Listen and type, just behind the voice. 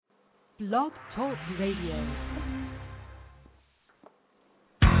Blog Talk Radio.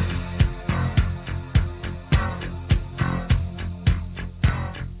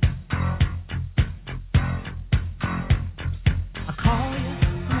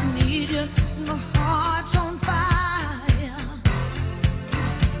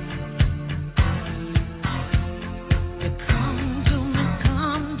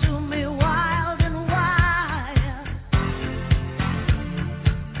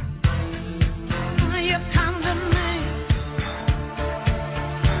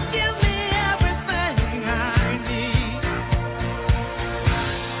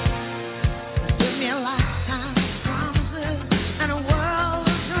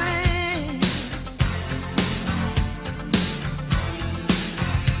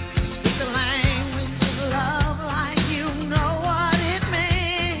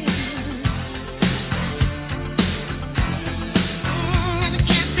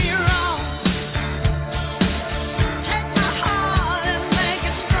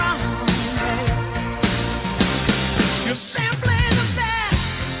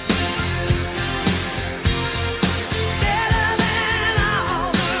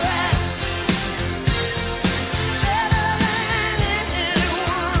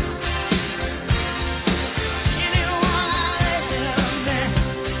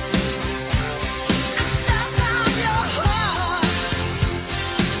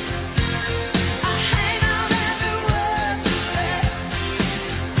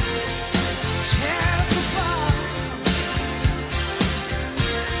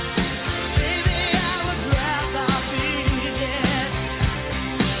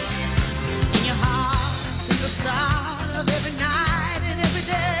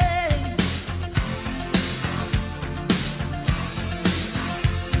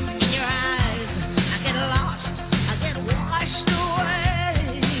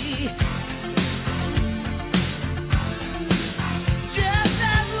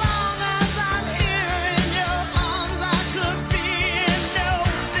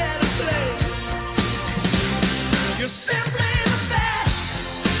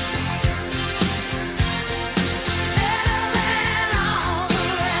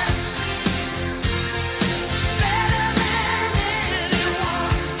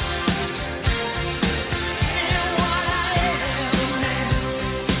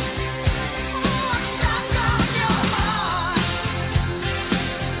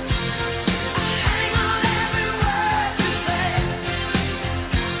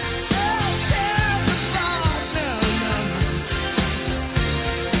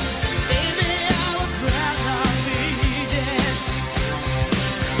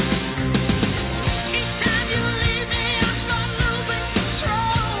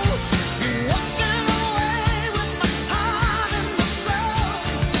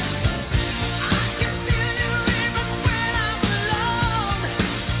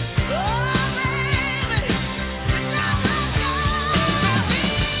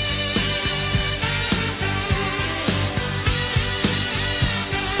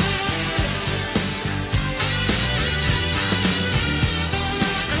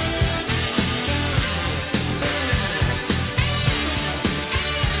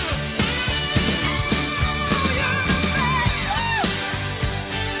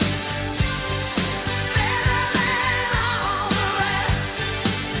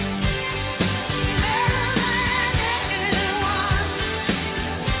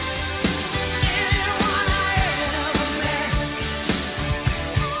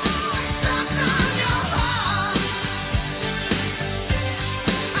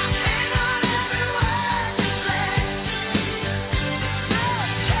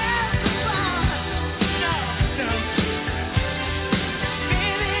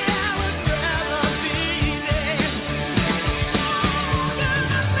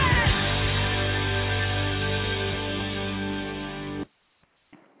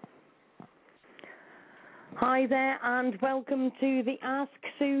 Hi there and welcome to the Ask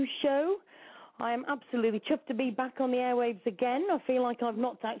Sue show. I am absolutely chuffed to be back on the airwaves again. I feel like I've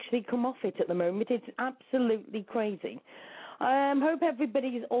not actually come off it at the moment. It's absolutely crazy. Hope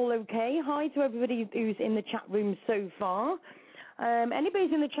everybody's all okay. Hi to everybody who's in the chat room so far.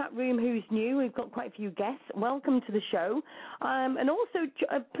 Anybody's in the chat room who's new, we've got quite a few guests. Welcome to the show. And also,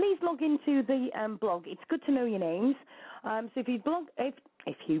 please log into the blog. It's good to know your names. So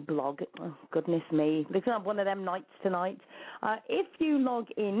if you blog, oh goodness me, this is one of them nights tonight. If you log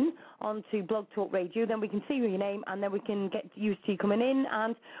in onto Blog Talk Radio, then we can see your name and then we can get used to you coming in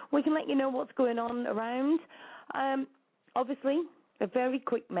and we can let you know what's going on around. Obviously, a very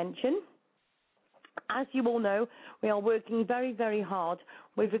quick mention. As you all know, we are working very, very hard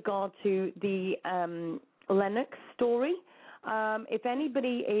with regard to the Lennox story. If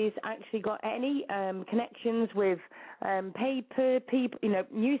anybody is actually got any connections with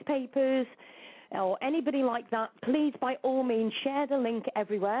newspapers, or anybody like that, please, by all means, share the link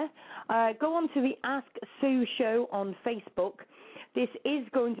everywhere. Go on to the Ask Sue show on Facebook. This is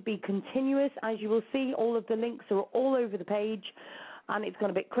going to be continuous. As you will see, all of the links are all over the page, and it's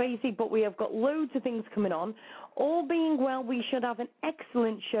gone a bit crazy, but we have got loads of things coming on. All being well, we should have an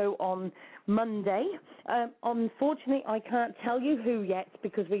excellent show on Monday. Unfortunately, I can't tell you who yet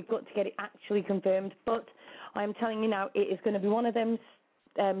because we've got to get it actually confirmed, but I'm telling you now, it is going to be one of them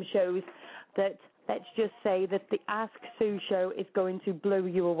shows that, let's just say that the Ask Sue show is going to blow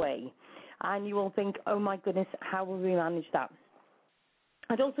you away. And you will think, oh my goodness, how will we manage that?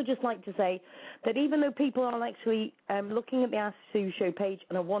 I'd also just like to say that even though people are actually looking at the Ask Sue show page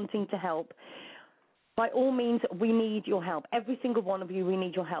and are wanting to help, by all means, we need your help. Every single one of you, we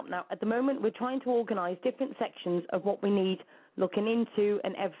need your help. Now, at the moment, we're trying to organise different sections of what we need looking into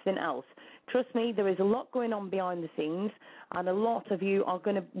and everything else. Trust me, there is a lot going on behind the scenes, and a lot of you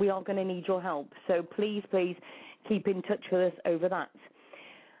we are going to need your help. So please, please keep in touch with us over that.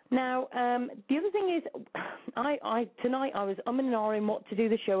 Now, the other thing is, tonight I was umming and ahhing what to do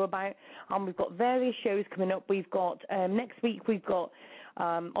the show about, and we've got various shows coming up. We've got, next week we've got,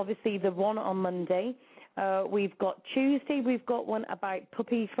 obviously, the one on Monday. We've got Tuesday, we've got one about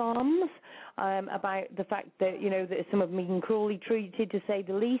puppy farms, about the fact that, that some of them being cruelly treated, to say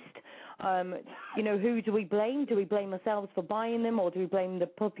the least. Who do we blame? Do we blame ourselves for buying them, or do we blame the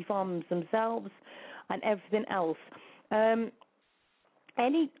puppy farms themselves, and everything else?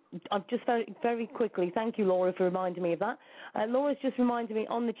 I've just very quickly, thank you, Laura, for reminding me of that. Laura's just reminded me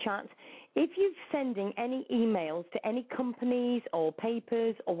on the chat, if you're sending any emails to any companies or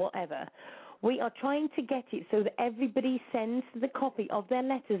papers or whatever, we are trying to get it so that everybody sends the copy of their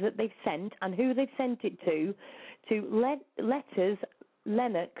letters that they've sent and who they've sent it to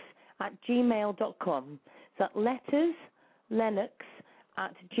letterslennox@gmail.com. So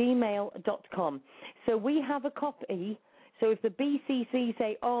letterslennox@gmail.com. So we have a copy. So if the BCC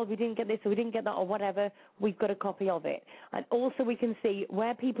say, oh, we didn't get this or we didn't get that or whatever, we've got a copy of it. And also we can see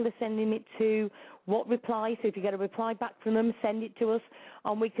where people are sending it to, what reply. So if you get a reply back from them, send it to us,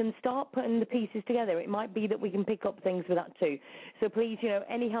 and we can start putting the pieces together. It might be that we can pick up things with that too. So please,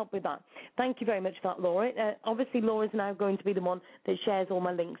 any help with that. Thank you very much for that, Laura. Obviously, Laura's now going to be the one that shares all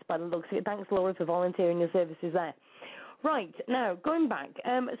my links by the looks of it. Thanks, Laura, for volunteering your services there. Right, now, going back.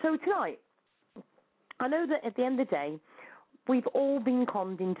 So tonight, I know that at the end of the day, we've all been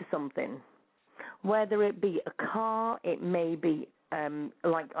conned into something, whether it be a car, it may be,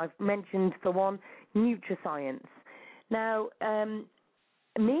 like I've mentioned for one, NUTRA. Now,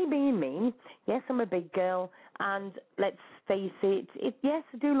 me being me, yes, I'm a big girl, and let's face it, yes,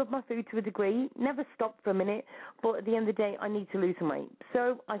 I do love my food to a degree, never stop for a minute, but at the end of the day, I need to lose some weight.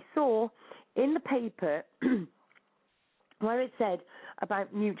 So I saw in the paper where it said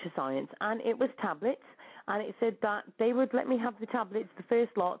about NUTRA, and it was tablets, and it said that they would let me have the tablets, the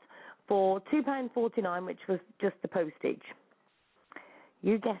first lot, for £2.49, which was just the postage.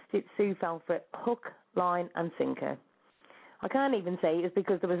 You guessed it, Sue fell for it, hook, line and sinker. I can't even say it's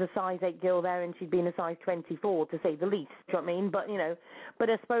because there was a size 8 girl there and she'd been a size 24, to say the least, do you know what I mean? But, but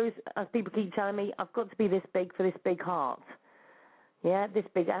I suppose, as people keep telling me, I've got to be this big for this big heart. Yeah, this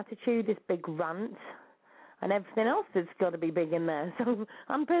big attitude, this big rant, and everything else that's got to be big in there. So,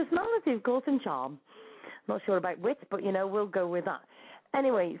 and personality, of course, and charm. Not sure about wit, but, we'll go with that.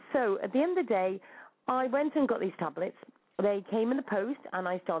 Anyway, so at the end of the day, I went and got these tablets. They came in the post, and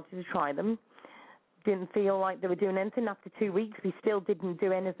I started to try them. Didn't feel like they were doing anything. After 2 weeks, we still didn't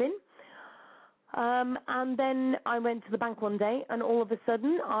do anything. And then I went to the bank one day, and all of a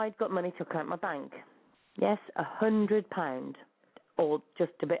sudden, I'd got money took out my bank. Yes, £100, or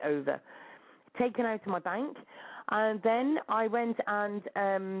just a bit over, taken out of my bank. And then I went and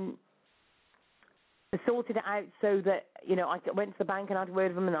sorted it out so that, I went to the bank and I had a word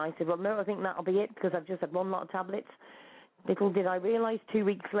with them, and I said, well, no, I think that'll be it because I've just had one lot of tablets. Little did I realise 2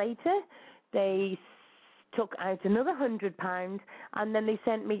 weeks later, they took out another £100, and then they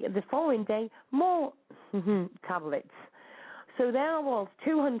sent me the following day more tablets. So there I was,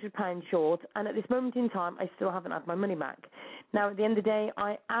 £200 short, and at this moment in time, I still haven't had my money back. Now, at the end of the day,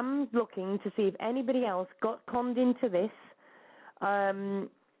 I am looking to see if anybody else got conned into this,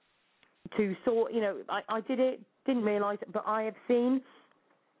 to sort, I did it, didn't realise it, but I have seen,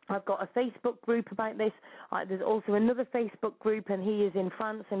 I've got a Facebook group about this. There's also another Facebook group, and he is in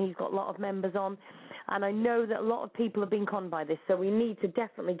France, and he's got a lot of members on. And I know that a lot of people have been conned by this, so we need to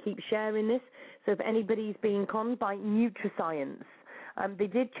definitely keep sharing this. So if anybody's being conned by NUTRA, They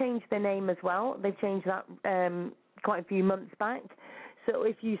did change their name as well. They changed that quite a few months back. So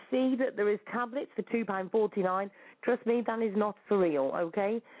if you see that there is tablets for £2.49, trust me, that is not for real,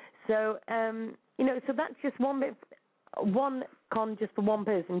 okay? So, so that's just one con just for one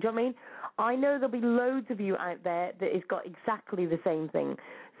person. Do you know what I mean? I know there'll be loads of you out there that has got exactly the same thing.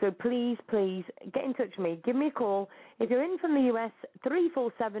 So please, please, get in touch with me. Give me a call. If you're in from the US,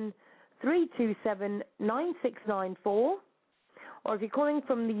 347-327-9694. Or if you're calling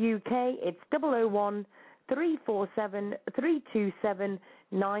from the UK, it's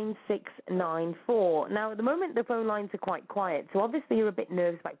 001-347-327-9694. Now, at the moment, the phone lines are quite quiet, so obviously you're a bit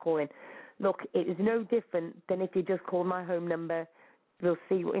nervous about calling. Look, it is no different than if you just call my home number. We'll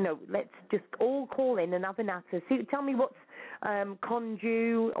see, let's just all call in and have a natter. Tell me what's conned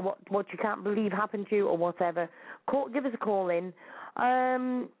you, or what you can't believe happened to you, or whatever. Give us a call in.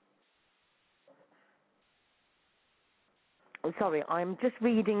 Sorry, I'm just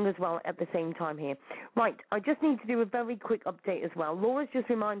reading as well at the same time here. Right, I just need to do a very quick update as well. Laura's just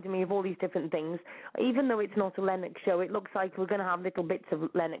reminded me of all these different things. Even though it's not a Lennox show, it looks like we're going to have little bits of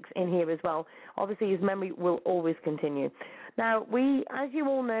Lennox in here as well. Obviously, his memory will always continue. Now, as you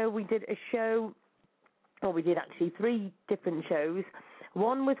all know, we did a show, or we did actually 3 different shows.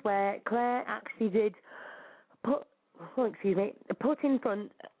 One was where Claire actually did put in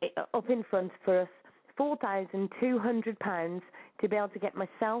front for us £4,200 to be able to get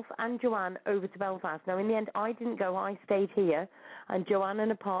myself and Joanne over to Belfast. Now, in the end, I didn't go. I stayed here, and Joanne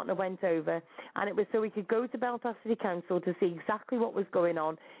and her partner went over, and it was so we could go to Belfast City Council to see exactly what was going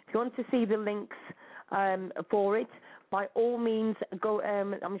on. If you want to see the links for it, by all means, go.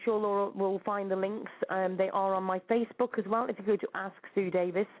 I'm sure Laura will find the links. They are on my Facebook as well, if you go to Ask Sue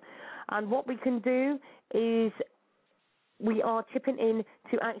Davis. And what we can do is we are chipping in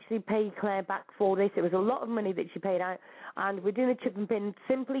to actually pay Claire back for this. It was a lot of money that she paid out, and we're doing a chip and pin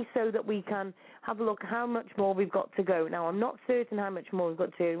simply so that we can have a look how much more we've got to go. Now, I'm not certain how much more we've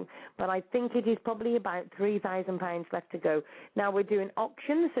got to, but I think it is probably about £3,000 left to go. Now, we're doing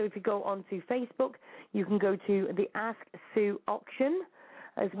auctions, so if you go onto Facebook, you can go to the Ask Sue auction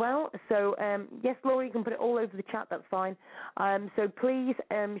as well. So, yes, Laura, you can put it all over the chat, that's fine. So please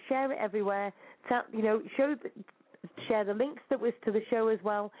share it everywhere. Share the links that was to the show as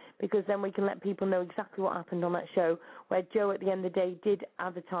well, because then we can let people know exactly what happened on that show, where Joe at the end of the day did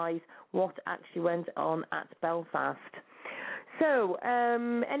advertise what actually went on at Belfast. So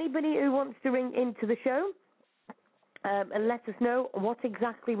anybody who wants to ring into the show and let us know what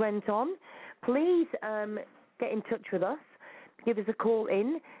exactly went on, please get in touch with us. Give us a call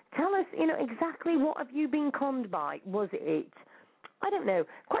in. Tell us, exactly what have you been conned by? Was it, I don't know,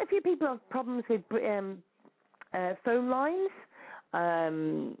 quite a few people have problems with phone lines,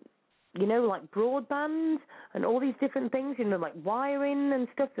 like broadband and all these different things, like wiring and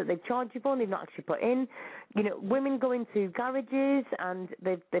stuff that they've charged you for and they've not actually put in. Women go into garages and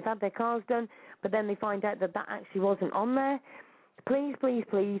they've had their cars done, but then they find out that actually wasn't on there. Please, please,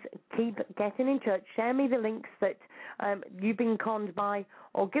 please keep getting in touch. Share me the links that you've been conned by,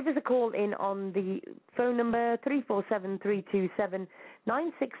 or give us a call in on the phone number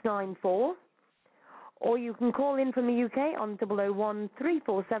 347-327-9694. Or you can call in from the UK on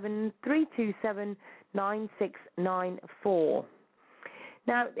 001-347-327-9694.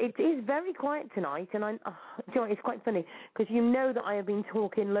 Now, it is very quiet tonight, and it's quite funny, because that I have been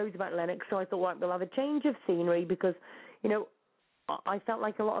talking loads about Lennox, so I thought, right, we'll have a change of scenery, because, I felt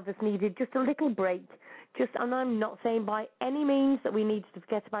like a lot of us needed just a little break, and I'm not saying by any means that we need to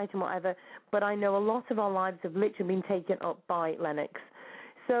forget about it and whatever, but I know a lot of our lives have literally been taken up by Lennox.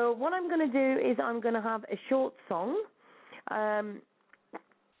 So what I'm going to do is I'm going to have a short song, and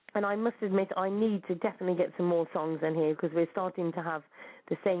I must admit I need to definitely get some more songs in here, because we're starting to have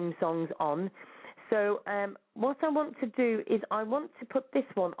the same songs on. So what I want to do is I want to put this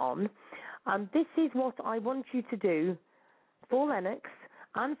one on, and this is what I want you to do for Lennox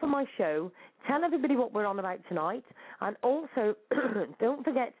and for my show. Tell everybody what we're on about tonight, and also don't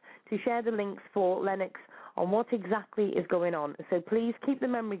forget to share the links for Lennox on what exactly is going on. So please keep the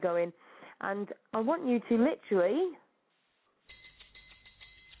memory going, and I want you to literally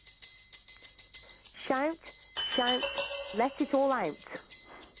shout, let it all out.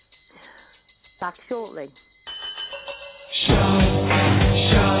 Back shortly. Shout,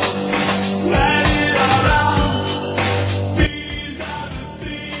 let it all out. These are the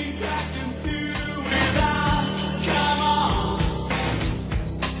things I can do without. Come on,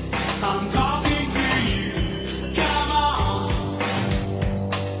 I'm talking to you. Come on,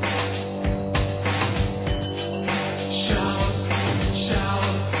 shout,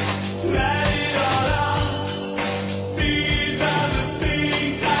 let it all out. These are the things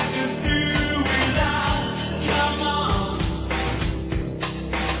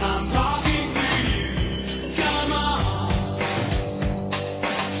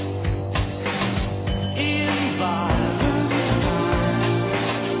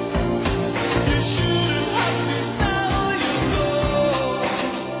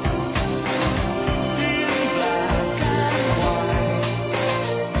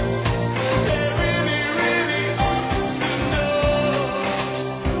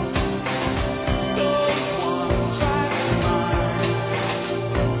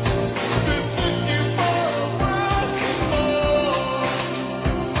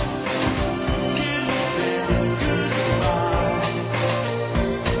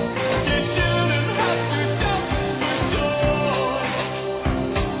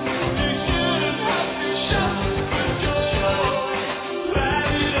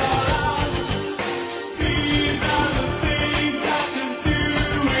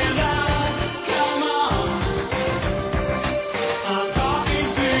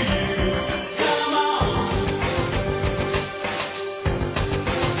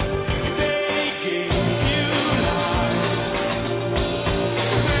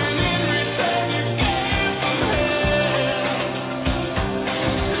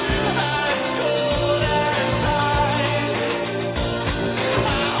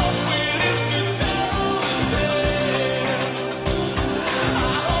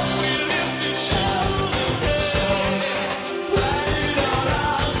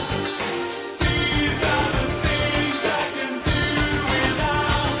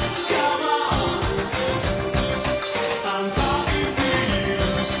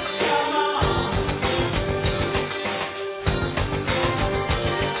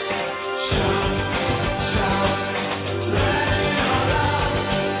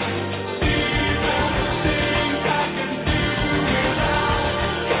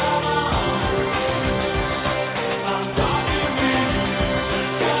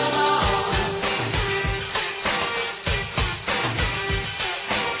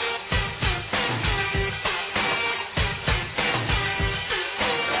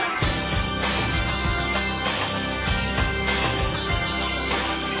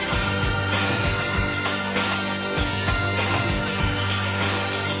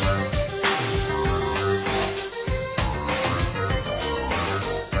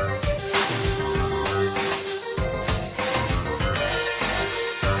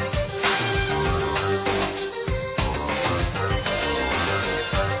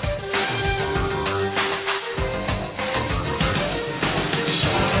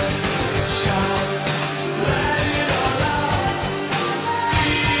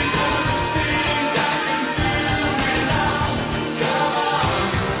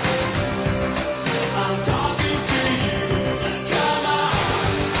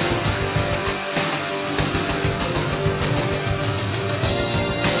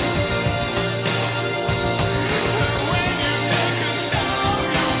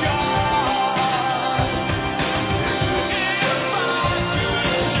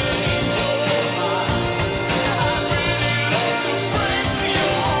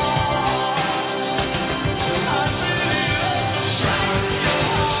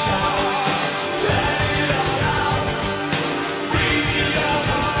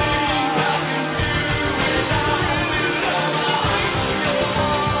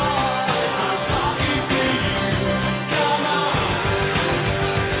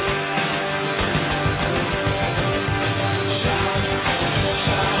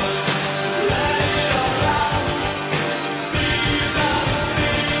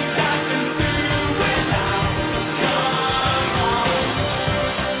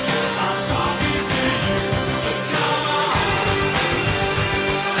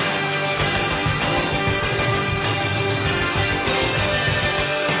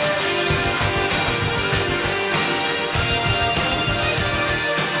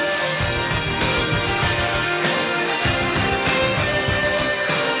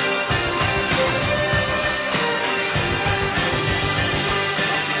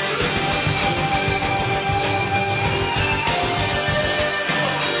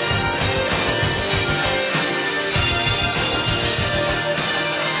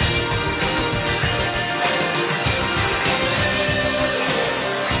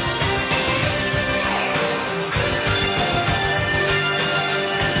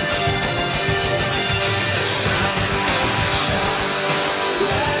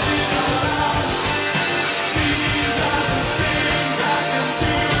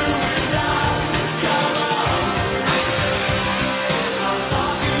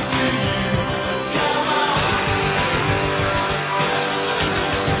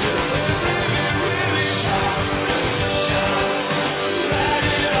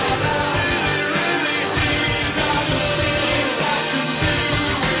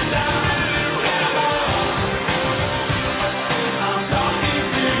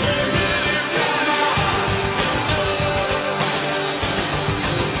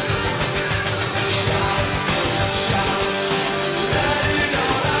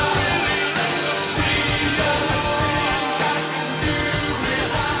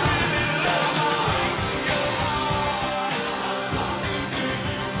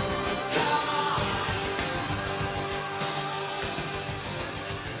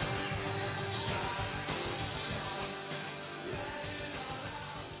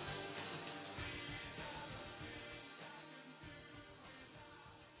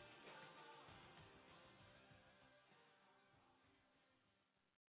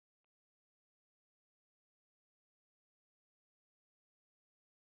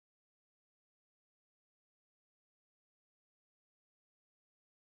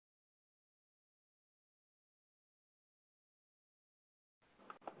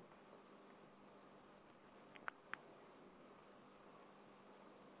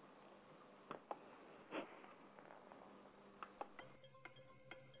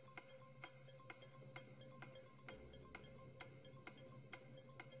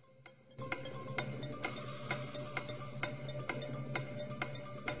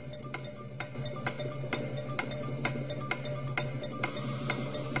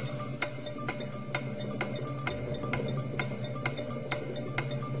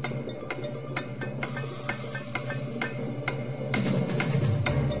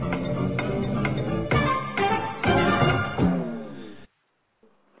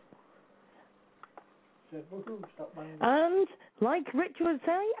like Rich would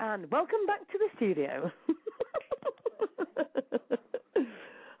say, and welcome back to the studio.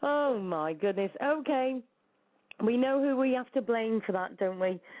 Oh, my goodness. Okay. We know who we have to blame for that, don't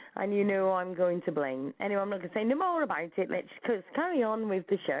we? And you know who I'm going to blame. Anyway, I'm not going to say no more about it. Let's just carry on with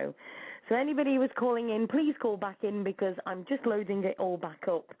the show. So anybody who was calling in, please call back in because I'm just loading it all back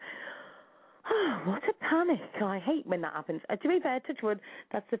up. Oh, what a panic. I hate when that happens. To be fair, touch wood,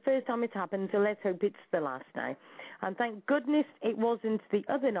 that's the first time it's happened, so let's hope it's the last now. And thank goodness it wasn't the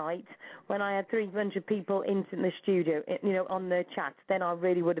other night when I had 300 people into the studio, on the chat. Then I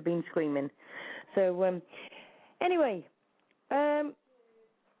really would have been screaming. So, anyway,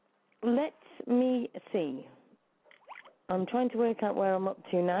 let me see. I'm trying to work out where I'm up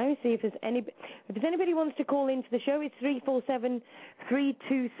to now. See if there's anybody wants to call into the show. It's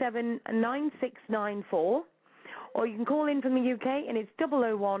 347-327-9694, or you can call in from the UK and it's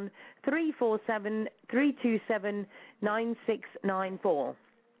 001-347-327-9694.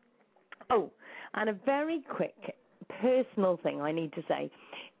 Oh, and a very quick personal thing I need to say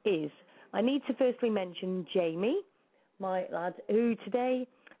is I need to firstly mention Jamie, my lad, who today,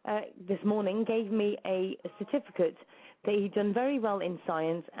 this morning, gave me a certificate that he'd done very well in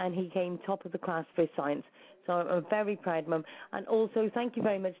science and he came top of the class for his science. So I'm very proud of him. And also, thank you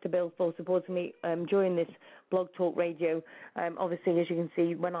very much to Bill for supporting me during this Blog Talk Radio. Obviously, as you can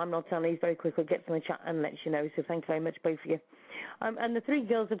see, when I'm not on, he's very quickly gets in the chat and lets you know. So thank you very much, both of you. And the 3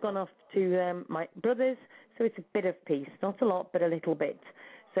 girls have gone off to my brothers, so it's a bit of peace. Not a lot, but a little bit.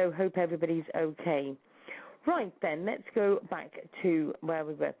 So hope everybody's okay. Right, then, let's go back to where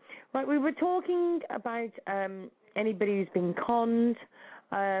we were. Right, we were talking about anybody who's been conned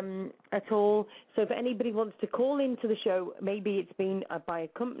at all. So if anybody wants to call into the show, maybe it's been by a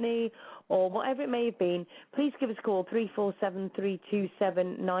company or whatever it may have been, please give us a call,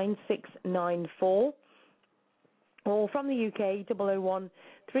 347-327-9694. Or from the UK,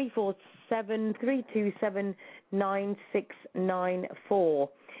 001-347-327-9694.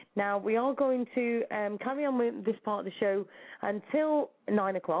 Now, we are going to carry on with this part of the show until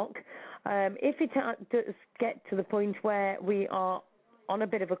 9 o'clock. If it does get to the point where we are on a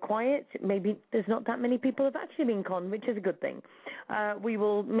bit of a quiet, maybe there's not that many people who have actually been conned, which is a good thing. We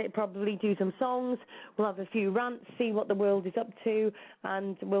will probably do some songs, we'll have a few rants, see what the world is up to,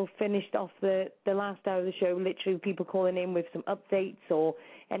 and we'll finish off the last hour of the show, literally people calling in with some updates or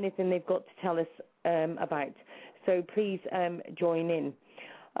anything they've got to tell us about. So please join in.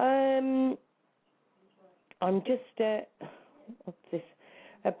 I'm just, what's this?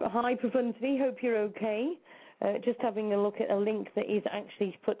 Hi, Profundity, hope you're okay. Just having a look at a link that is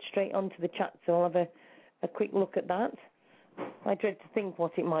actually put straight onto the chat, so I'll have a quick look at that. I dread to think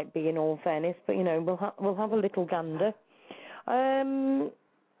what it might be in all fairness, but, we'll have a little gander.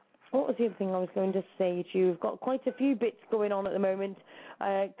 What was the other thing I was going to say to you? We've got quite a few bits going on at the moment.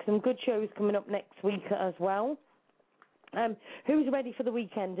 Some good shows coming up next week as well. Who's ready for the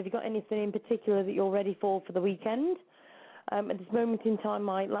weekend? Have you got anything in particular that you're ready for the weekend? At this moment in time,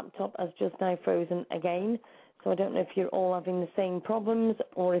 my laptop has just now frozen again, so I don't know if you're all having the same problems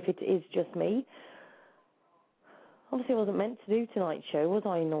or if it is just me. Obviously, I wasn't meant to do tonight's show, was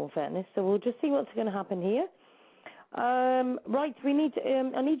I, in all fairness? So we'll just see what's going to happen here. Right, we need to,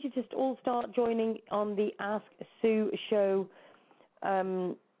 I need you to just all start joining on the Ask Sue Show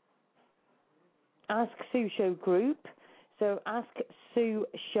group. So Ask Sue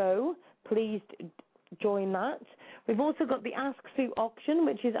Show, please join that. We've also got the Ask Sue auction,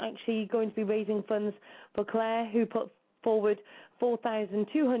 which is actually going to be raising funds for Claire, who put forward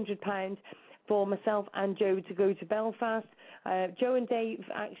 £4,200 for myself and Joe to go to Belfast. Joe and Dave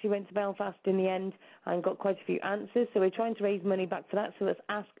actually went to Belfast in the end and got quite a few answers, so we're trying to raise money back for that, so that's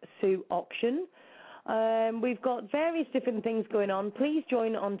Ask Sue auction. We've got various different things going on. Please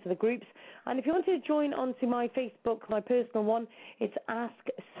join onto the groups. And if you want to join onto my Facebook, my personal one, it's Ask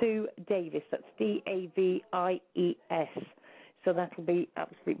Sue Davis. That's Davies. So that'll be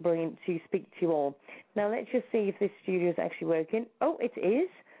absolutely brilliant to speak to you all. Now, let's just see if this studio is actually working. Oh, it is.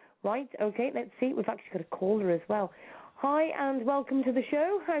 Right, okay, let's see. We've actually got a caller as well. Hi, and welcome to the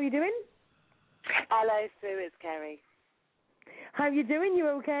show. How are you doing? Hello, Sue. It's Kerry. How are you doing? You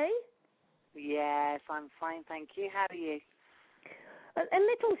okay? Yes, I'm fine, thank you. How are you? A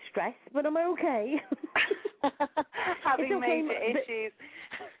little stressed, but I'm okay. Having okay, major issues.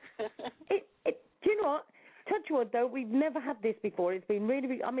 Do you know what? Touch wood, though, we've never had this before. It's been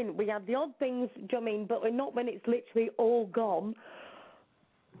really, I mean, we have the odd things, do you know what I mean, but we're not when it's literally all gone.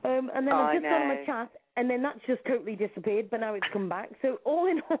 And then I've just gone on my chat, and then that's just totally disappeared, but now it's come back. So all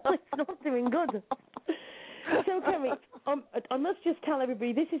in all, it's not doing good. So, Kerry, I must just tell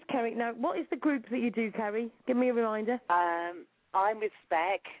everybody, this is Kerry. Now, what is the group that you do, Kerry? Give me a reminder. I'm with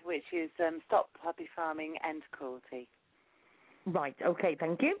SPEC, which is Stop Puppy Farming, End Cruelty. Right, okay,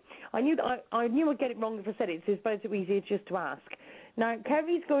 thank you. I knew I'd get it wrong if I said it, so it's both easier just to ask. Now,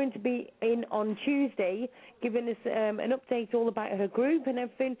 Kerry's going to be in on Tuesday, giving us an update all about her group and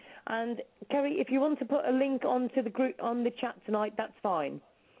everything. And, Kerry, if you want to put a link onto the group on the chat tonight, that's fine.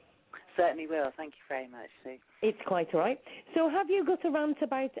 Certainly will. Thank you very much, Sue. It's quite all right. So have you got a rant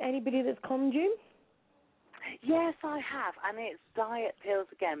about anybody that's conned you? Yes, I have, and it's diet pills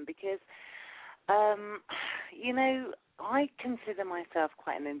again because, I consider myself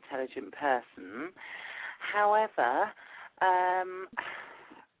quite an intelligent person. However,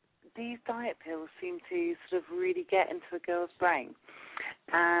 these diet pills seem to sort of really get into a girl's brain.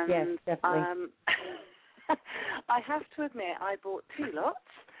 And yes, definitely. I have to admit, I bought 2 lots.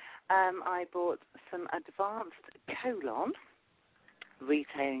 I bought some advanced colon,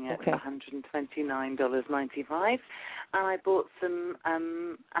 retailing at $129.95, and I bought some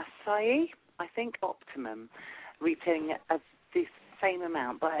acai, I think Optimum, retailing at the same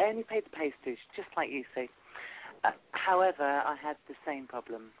amount, but I only paid the postage, just like you say. However, I had the same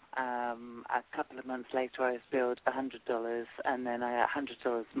problem. A couple of months later, I was billed $100, and then I got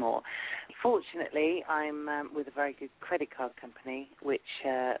 $100 more. Fortunately, I'm with a very good credit card company, which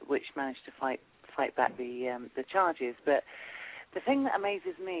managed to fight back the charges. But the thing that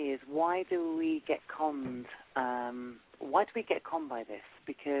amazes me is why do we get conned? Why do we get conned by this?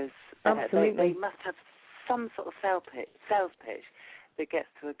 Because they must have some sort of sales pitch that gets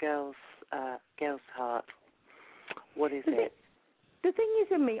to a girl's heart. What is it? The thing is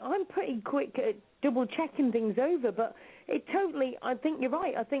with me, I'm pretty quick at double checking things over, but it totally. I think you're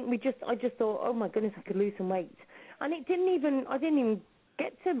right. I think I just thought, oh my goodness, I could lose some weight, and I didn't even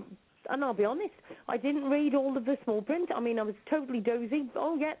get to. And I'll be honest, I didn't read all of the small print. I mean, I was totally dozy.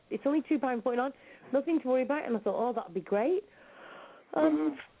 Oh yeah, it's only £2.49, nothing to worry about. And I thought, oh, that'd be great.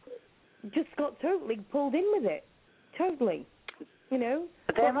 Just got totally pulled in with it, totally. You know.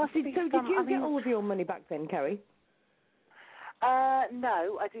 Did you get all of your money back then, Kerry?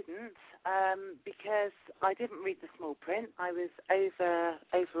 No, I didn't, because I didn't read the small print. I was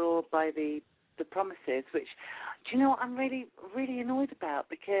overawed by the promises, which, do you know what I'm really, really annoyed about?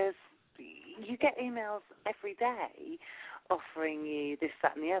 Because you get emails every day offering you this,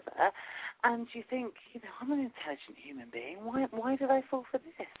 that, and the other, and you think, I'm an intelligent human being. Why did I fall for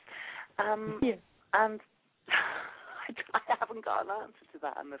this? Yeah. And I haven't got an answer to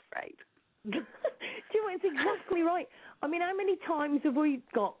that, I'm afraid. Do you know, it's exactly right. I mean, how many times have we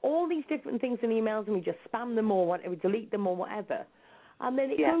got all these different things in emails and we just spam them or whatever, we delete them or whatever, and then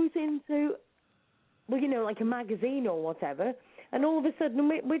it goes into, like a magazine or whatever, and all of a sudden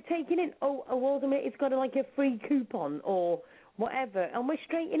we're taking in, it's got like a free coupon or whatever, and we're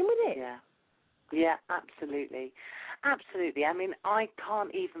straight in with it. Yeah, absolutely. Absolutely. I mean, I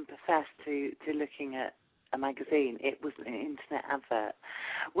can't even profess to looking at a magazine. It was an internet advert,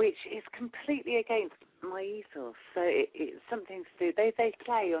 which is completely against my ethos. So it's something to do. They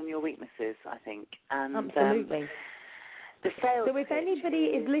play on your weaknesses, I think. And absolutely. So if anybody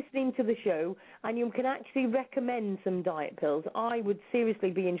is listening to the show and you can actually recommend some diet pills, I would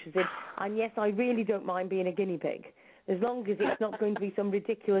seriously be interested. And yes, I really don't mind being a guinea pig. As long as it's not going to be some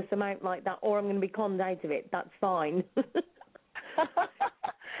ridiculous amount like that, or I'm going to be conned out of it, that's fine.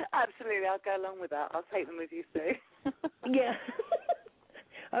 Absolutely, I'll go along with that. I'll take them with you, Sue. Yeah.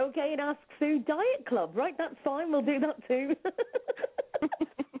 Okay, and Ask Sue Diet Club, right? That's fine. We'll do that too.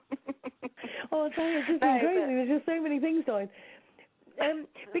 Oh, I tell you, it's just been crazy. There's just so many things going.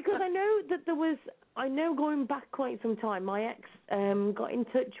 Because I know that going back quite some time, my ex got in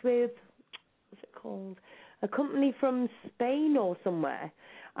touch with, what's it called? A company from Spain or somewhere,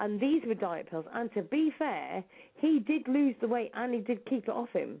 and these were diet pills. And to be fair, he did lose the weight and he did keep it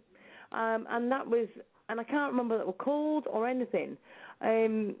off him. And I can't remember what they were called or anything.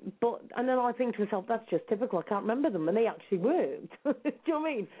 And then I think to myself, that's just typical. I can't remember them, and they actually worked. Do you know what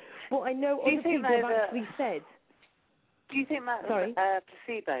I mean? But I know other people have actually said. Do you think that was a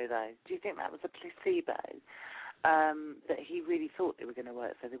placebo, though? Do you think that was a placebo, that he really thought they were going to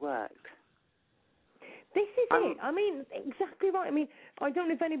work, so they worked? This is it. I mean, exactly right. I mean, I don't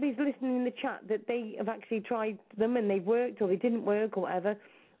know if anybody's listening in the chat that they have actually tried them and they've worked or they didn't work or whatever.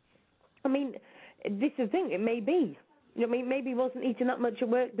 I mean, this is the thing. It may be. You know what I mean? Maybe he wasn't eating that much at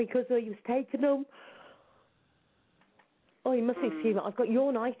work because he was taking them. Oh, you must excuse me. I've got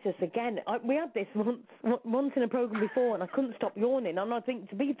yawnitis again. We had this once in a program before, and I couldn't stop yawning. And I think,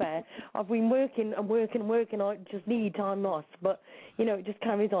 to be fair, I've been working. I just need time lost, but it just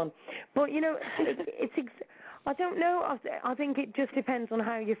carries on. But I don't know. I think it just depends on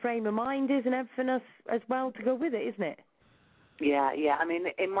how your frame of mind is and everything as well to go with it, isn't it? Yeah, yeah. I mean,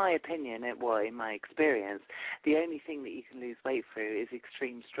 in my opinion, in my experience, the only thing that you can lose weight through is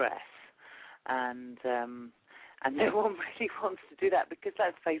extreme stress, and no one really wants to do that because,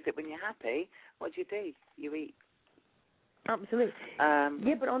 let's face it, when you're happy, what do? You eat. Absolutely.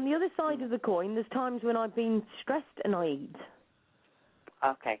 Yeah, but on the other side of the coin, there's times when I've been stressed and I eat.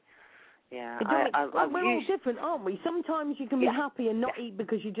 Okay. Yeah. We're all different, aren't we? Sometimes you can be happy and not eat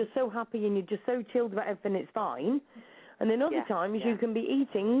because you're just so happy and you're just so chilled about everything, it's fine. And then other times you can be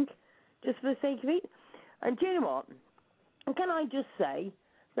eating just for the sake of eating. And do you know what? Can I just say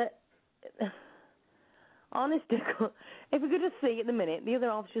that, honest to God, if we could just see at the minute, the other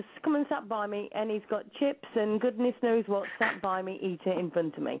half's just come and sat by me and he's got chips and goodness knows what sat by me eating in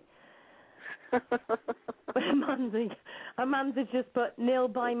front of me. Amanda's just put, nil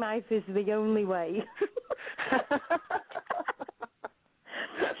by mouth is the only way.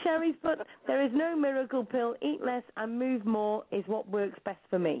 Sherry's put, there is no miracle pill, eat less and move more is what works best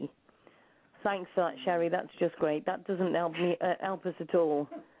for me. Thanks for that, Sherry, that's just great. That doesn't help us at all.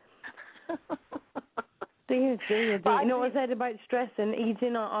 Dear. You know what I said about stress and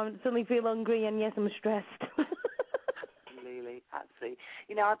eating? I suddenly feel hungry and yes, I'm stressed. Absolutely.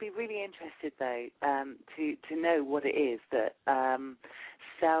 You know, I'd be really interested, though, to know what it is that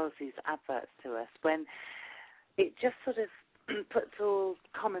sells these adverts to us when it just sort of puts all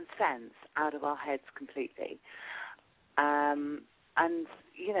common sense out of our heads completely. And,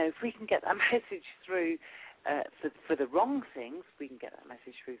 you know, if we can get that message through for the wrong things, we can get that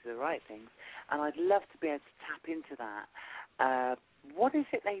message through for the right things. And I'd love to be able to tap into that. What is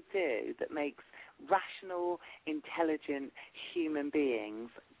it they do that makes rational, intelligent human beings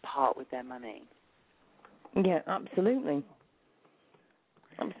part with their money? Yeah, absolutely.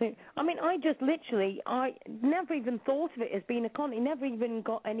 Absolutely. I mean, I never even thought of it as being a con. It never even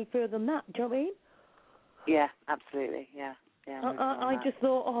got any further than that. Do you know what I mean? Yeah, absolutely. Yeah. I just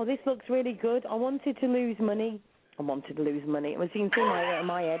thought, oh, this looks really good. I wanted to lose money. It was the thing in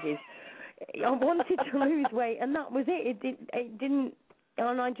my head is, I wanted to lose weight, and that was it. It didn't,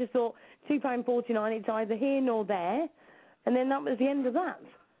 and I just thought, £2.49, it's either here nor there, and then that was the end of that.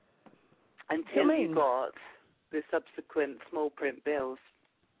 Until you got the subsequent small print bills.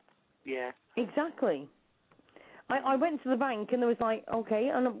 Yeah. Exactly. I went to the bank and there was like, okay,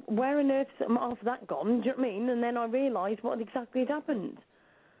 and where on earth's half that gone? Do you know what I mean? And then I realised what exactly had happened.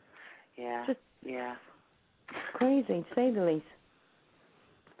 Yeah. Yeah. Crazy, to say the least.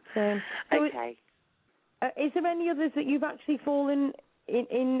 So okay. Is there any others that you've actually fallen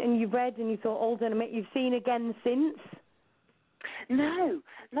in and you've read and you thought, hold on a minute, you've seen again since? No,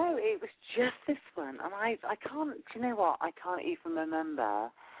 it was just this one. And I can't, do you know what? I can't even remember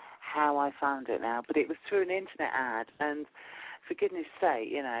how I found it now, but it was through an internet ad, and for goodness sake,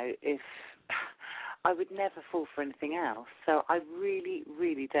 you know, if I would never fall for anything else, so I really,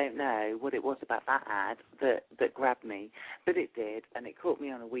 really don't know what it was about that ad that grabbed me, but it did, and it caught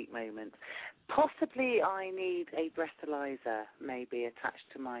me on a weak moment. Possibly I need a breathalyzer maybe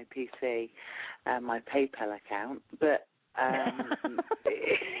attached to my PC, my PayPal account, but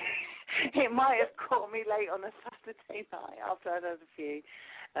it might have caught me late on a Saturday night after I'd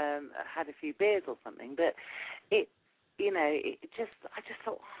had a few beers or something, but I just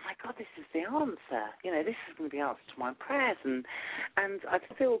thought, oh my God, this is the answer. You know, this is going to be the answer to my prayers, and I've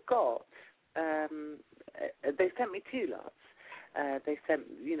still got. They sent me two lots. They sent,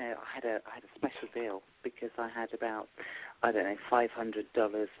 you know, I had a special deal because I had about, I don't know,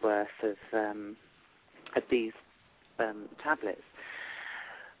 $500 worth of these tablets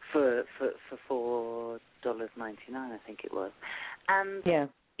for $4.99, I think it was, and yeah.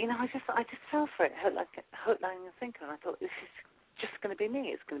 You know, I just fell for it, hook, line, and sinker, and I thought, this is just going to be me.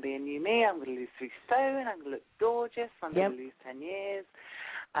 It's going to be a new me. I'm going to lose 3 stone. I'm going to look gorgeous. I'm going to lose 10 years.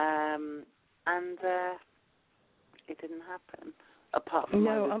 And it didn't happen, apart from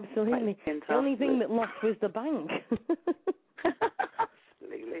absolutely. The only thing that lost was the bank.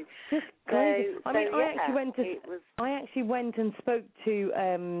 Absolutely. Just crazy. I actually went and spoke to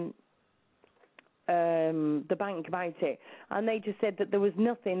the bank about it, and they just said that there was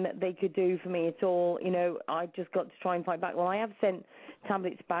nothing that they could do for me at all. You know, I just got to try and fight back. Well, I have sent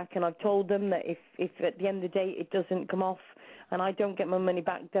tablets back, and I've told them that if at the end of the day it doesn't come off and I don't get my money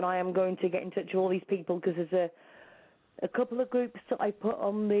back, then I am going to get in touch with all these people, because there's a couple of groups that I put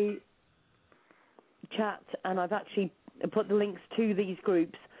on the chat, and I've actually put the links to these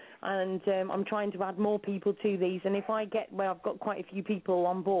groups, and I'm trying to add more people to these, and if I get where I've got quite a few people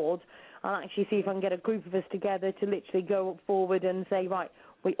on board, I'll actually see if I can get a group of us together to literally go forward and say, right,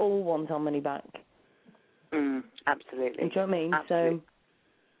 we all want our money back. Absolutely. Do you know what I mean? Absolutely. So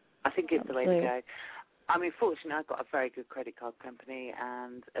I think it's the way to go. I mean, fortunately, I've got a very good credit card company,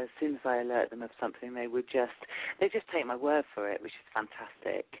 and as soon as I alert them of something, they just take my word for it, which is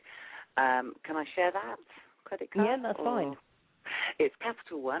fantastic. Can I share that credit card? Yeah, that's fine. It's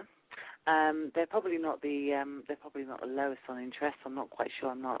Capital One. They're probably not the lowest on interest. I'm not quite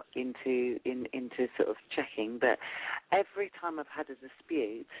sure. I'm not into sort of checking, but every time I've had a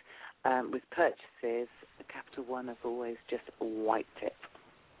dispute with purchases, Capital One has always just wiped it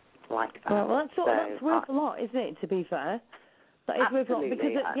like that. Well, that's worth a lot, isn't it? To be fair, that is worth a lot,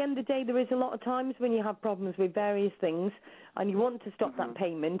 because at the end of the day, there is a lot of times when you have problems with various things, and you want to stop that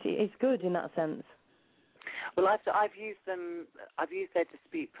payment. It's good in that sense. Well, I've used them. I've used their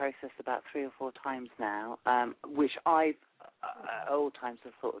dispute process about 3 or 4 times now, which I've at all times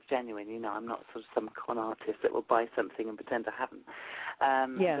have thought of genuine. You know, I'm not sort of some con artist that will buy something and pretend I haven't.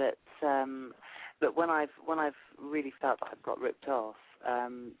 But when I've really felt that I've got ripped off,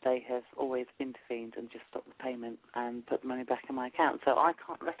 they have always intervened and just stopped the payment and put the money back in my account. So I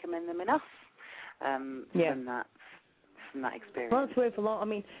can't recommend them enough from that experience. Well, it's worth a lot. I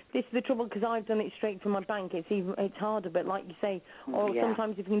mean, this is the trouble, because I've done it straight from my bank. It's harder, but like you say, or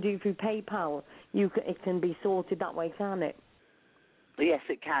sometimes if you can do it through PayPal, it can be sorted that way, can't it? Yes,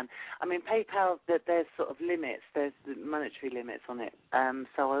 it can. I mean, PayPal, there's sort of limits. There's the monetary limits on it.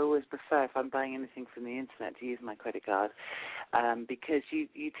 So I always prefer, if I'm buying anything from the internet, to use my credit card, because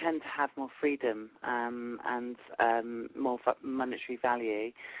you tend to have more freedom and more monetary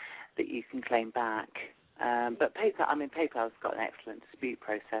value that you can claim back. But PayPal's got an excellent dispute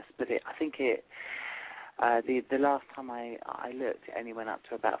process, but I think the last time I looked, it only went up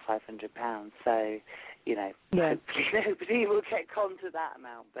to about £500. So, you know, hopefully nobody will get con to that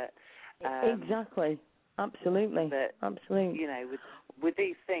amount. But exactly, absolutely, absolutely. You know, with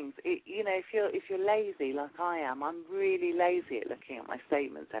these things, you know, if you're lazy like I am, I'm really lazy at looking at my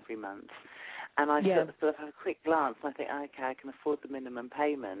statements every month, and I sort of have a quick glance and I think, okay, I can afford the minimum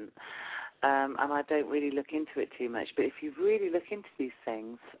payment. And I don't really look into it too much. But if you really look into these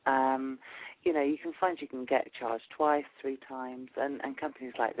things, you know, you can find you can get charged twice, 3 times, and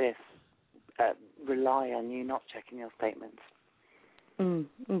companies like this rely on you not checking your statements.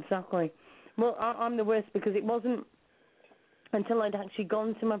 Exactly. Well, I'm the worst, because it wasn't until I'd actually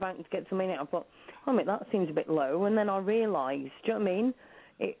gone to my bank to get some money out, I thought, oh, mate, that seems a bit low. And then I realised, do you know what I mean?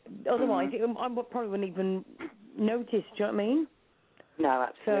 Otherwise, I probably wouldn't even notice, do you know what I mean? No,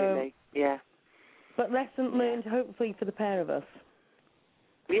 absolutely. Yeah. But lesson learned, hopefully, for the pair of us.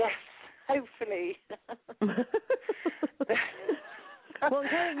 Yes, hopefully. Well,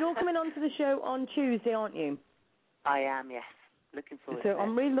 Kerry, you're coming on to the show on Tuesday, aren't you? I am, yes. Looking forward to it. So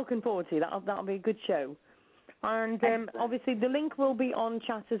I'm really looking forward to that. That'll be a good show. And obviously the link will be on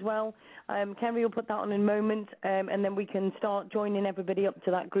chat as well. Kerry will put that on in a moment, and then we can start joining everybody up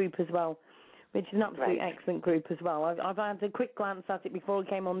to that group as well, which is an absolutely excellent group as well. I've had a quick glance at it before I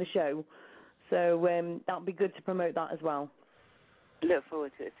came on the show, so that'll be good to promote that as well. Look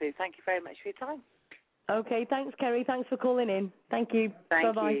forward to it, Sue. Thank you very much for your time. Okay, thanks, Kerry. Thanks for calling in. Thank you.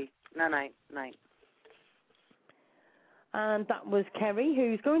 Thank Bye-bye. you. Night. And that was Kerry,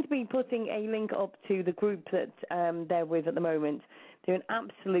 who's going to be putting a link up to the group that they're with at the moment. Doing an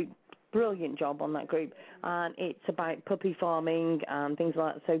absolute brilliant job on that group, and it's about puppy farming and things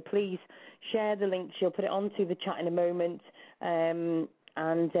like that. So please share the link. She'll put it onto the chat in a moment, and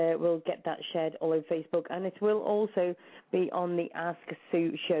we'll get that shared all over Facebook, and it will also be on the Ask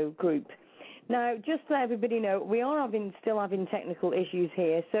Sue Show group. Now, just to let everybody know, we are still having technical issues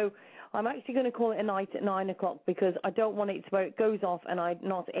here, so I'm actually going to call it a night at 9 o'clock, because I don't want it to where it goes off and I'm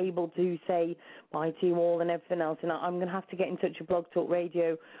not able to say bye to you all and everything else. And I'm going to have to get in touch with Blog Talk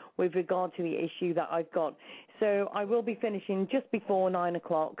Radio with regard to the issue that I've got. So I will be finishing just before 9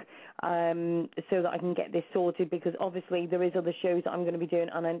 o'clock so that I can get this sorted, because obviously there is other shows that I'm going to be doing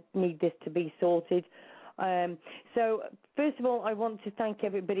and I need this to be sorted. So first of all, I want to thank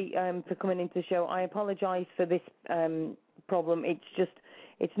everybody for coming into the show. I apologise for this problem.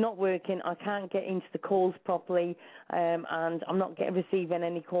 It's not working. I can't get into the calls properly, and I'm not receiving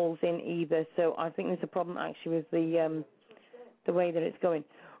any calls in either. So I think there's a problem actually with the way that it's going.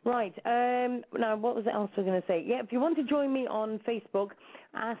 Right. Now, what was else I was going to say? Yeah, if you want to join me on Facebook,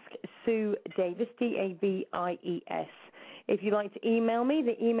 Ask Sue Davis, Davies. If you'd like to email me,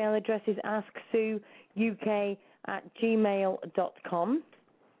 the email address is asksueuk@gmail.com.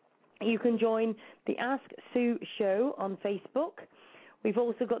 You can join the Ask Sue Show on Facebook. We've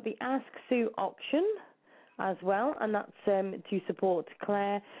also got the Ask Sue auction as well, and that's to support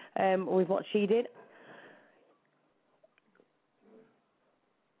Claire with what she did.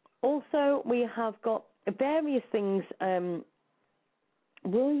 Also, we have got various things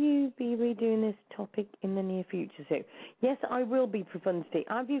Will you be redoing this topic in the near future, Sue? Yes, I will be, Profundity.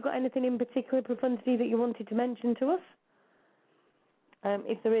 Have you got anything in particular, Profundity, that you wanted to mention to us?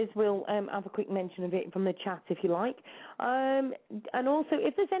 If there is, we'll have a quick mention of it from the chat, if you like. And also,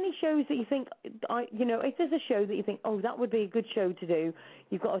 if there's any shows that you think, if there's a show that you think, oh, that would be a good show to do,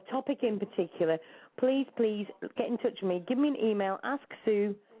 you've got a topic in particular, please get in touch with me. Give me an email,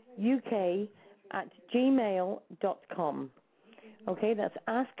 asksueuk@gmail.com. Okay, that's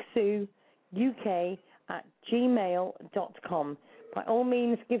asksueuk@gmail.com. By all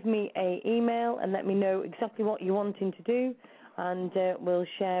means, give me an email and let me know exactly what you're wanting to do, and we'll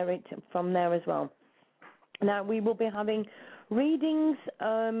share it from there as well. Now, we will be having readings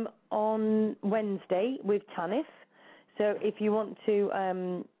on Wednesday with Tanith. So if you want to...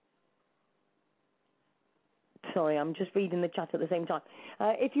 sorry, I'm just reading the chat at the same time.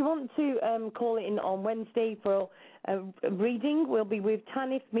 If you want to call in on Wednesday for a reading, we'll be with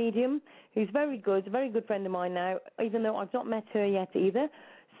Tanith Medium, who's a very good friend of mine now, even though I've not met her yet either.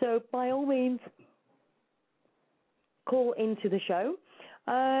 So by all means, call into the show.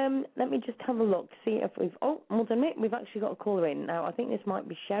 Let me just have a look to see if we've... Oh, hold on a minute. We've actually got a caller in now. I think this might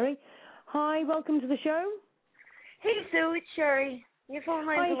be Sherry. Hi, welcome to the show. Hey, Sue, it's Sherry. Your phone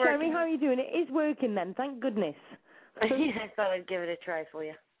line's Hi, working. Sherry. How are you doing? It is working then, thank goodness. I thought I'd give it a try for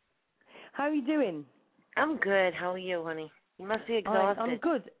you. How are you doing? I'm good. How are you, honey? You must be exhausted. I'm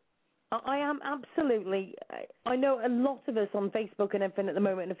good. I am absolutely. I know a lot of us on Facebook and everything at the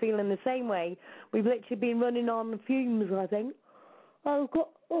moment are feeling the same way. We've literally been running on fumes, I think. I've got...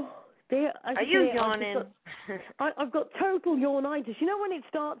 Oh, dear. Are you yawning? I've got total yawnitis. You know when it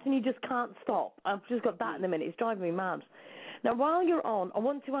starts and you just can't stop? I've just got that in a minute. It's driving me mad. Now, while you're on, I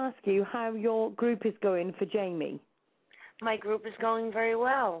want to ask you how your group is going for Jamie. My group is going very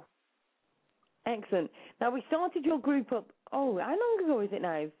well. Excellent. Now, we started your group up... Oh, how long ago is it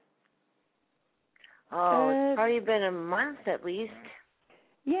now? Oh, it's probably been a month at least.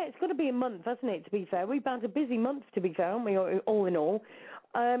 Yeah, it's got to be a month, hasn't it, to be fair? We've had a busy month, to be fair, haven't we, all in all?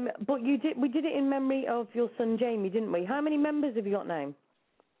 But we did it in memory of your son, Jamie, didn't we? How many members have you got now?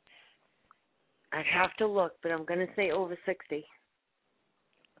 I'd have to look, but I'm going to say over 60.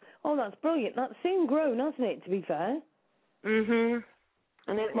 Oh, that's brilliant. That's soon grown, hasn't it, to be fair? Mm-hmm.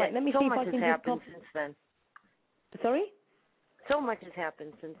 And right, let me so see if much I can has just happened since then. Sorry? So much has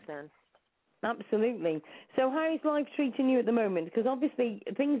happened since then. Absolutely. So how is life treating you at the moment? Because obviously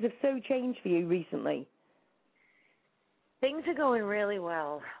things have so changed for you recently. Things are going really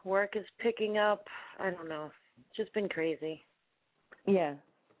well. Work is picking up. I don't know. It's just been crazy. Yeah.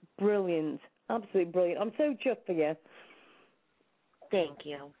 Brilliant. Absolutely brilliant. I'm so chuffed for you. Thank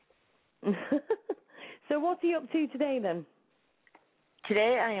you. So what are you up to today then?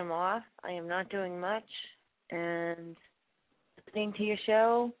 Today I am off. I am not doing much. And listening to your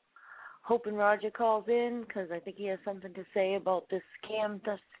show. Hoping Roger calls in because I think he has something to say about this scam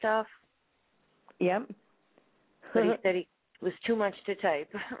stuff. Yep. But he said it was too much to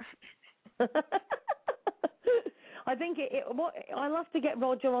type. I think I'll have to get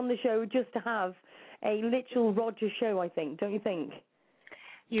Roger on the show just to have a literal Roger show, I think. Don't you think?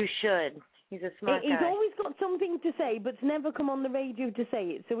 You should. He's a smart guy. He's always got something to say, but's never come on the radio to say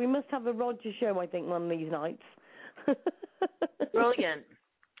it. So we must have a Roger show, I think, one of these nights. Brilliant,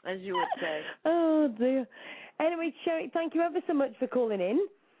 as you would say. Oh, dear. Anyway, Sherry, thank you ever so much for calling in.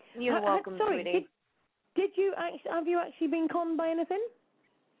 You're welcome, sorry, sweetie. Have you actually been conned by anything?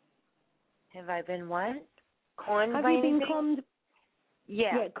 Have I been what? Conned Have by you anything? been conned?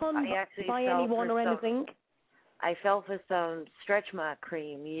 Yeah, conned by anyone or anything? I fell for some stretch mark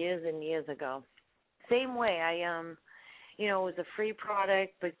cream years and years ago. Same way, it was a free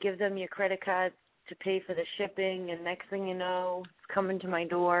product, but give them your credit card to pay for the shipping, and next thing you know, it's coming to my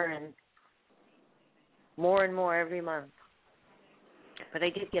door, and more every month. But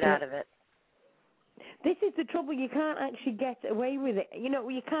I did get out of it. This is the trouble. You can't actually get away with it.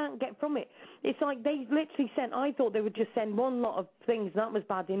 You can't get from it. It's like they literally I thought they would just send one lot of things, and that was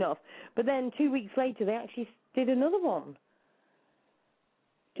bad enough. But then 2 weeks later, they actually did another one.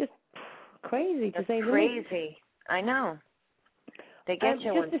 Just crazy to say the least. Crazy. I know. They get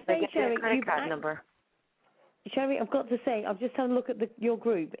you once. They get your credit card number. Sherry, I've got to say, I've just had a look at your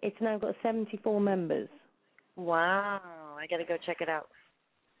group. It's now got 74 members. Wow. I got to go check it out.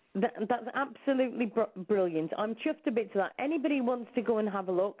 That's absolutely brilliant. I'm chuffed a bit to that. Anybody wants to go and have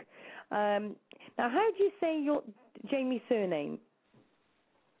a look. Now, how do you say your Jamie's surname?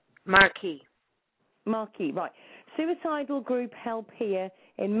 Marquis, right. Suicidal Group Help Here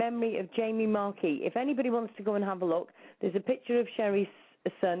in memory of Jamie Marquis. If anybody wants to go and have a look, there's a picture of Sherry's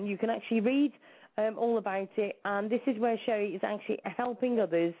son. You can actually read all about it. And this is where Sherry is actually helping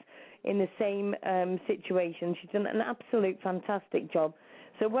others in the same situation. She's done an absolute fantastic job.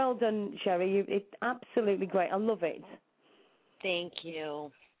 So well done, Sherry. It's absolutely great. I love it. Thank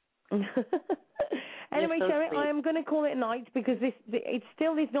you. Anyway, so Sherry, sweet. I am going to call it a night because it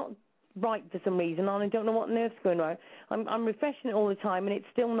still is not right for some reason, and I don't know what on earth's going on. I'm refreshing it all the time, and it's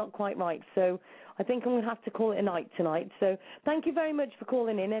still not quite right. So I think I'm going to have to call it a night tonight. So thank you very much for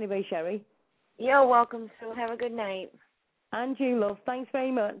calling in anyway, Sherry. You're welcome, Sue. Have a good night. And you, love. Thanks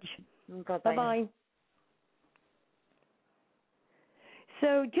very much. Bye-bye. Bye-bye.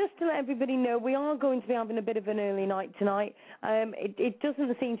 So just to let everybody know, we are going to be having a bit of an early night tonight. It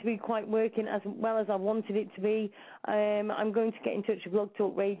doesn't seem to be quite working as well as I wanted it to be. I'm going to get in touch with Blog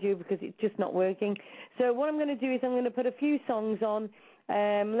Talk Radio because it's just not working. So what I'm going to do is I'm going to put a few songs on,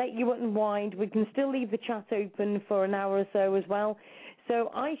 let you unwind. We can still leave the chat open for an hour or so as well. So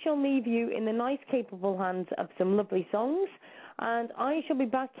I shall leave you in the nice, capable hands of some lovely songs. And I shall be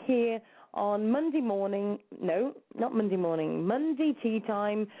back here on Monday morning. No, not Monday morning. Monday tea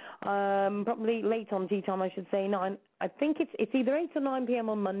time. Probably late on tea time, I should say. 9. I think it's either 8 or 9 p.m.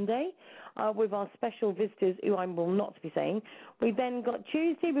 on Monday with our special visitors, who I will not be saying. We then got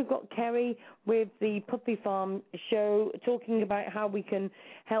Tuesday. We've got Kerry with the Puppy Farm show, talking about how we can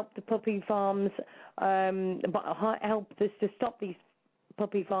help the puppy farms, help us to stop these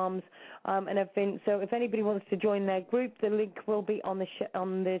puppy farms and everything. So if anybody wants to join their group, the link will be on the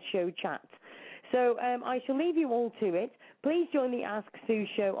show chat. So I shall leave you all to it. Please join the Ask Sue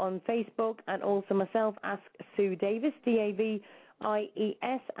show on Facebook, and also myself, Ask Sue Davis, Davies,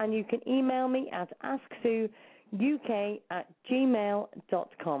 and you can email me at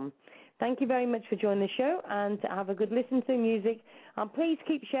asksueuk@gmail.com. Thank you very much for joining the show, and have a good listen to music. And please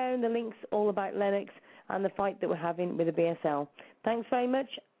keep sharing the links all about Lennox and the fight that we're having with the BSL. Thanks very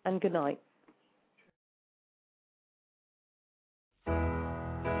much, and good night.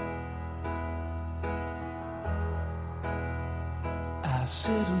 I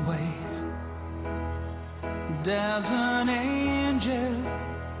sit and wait. There's an angel,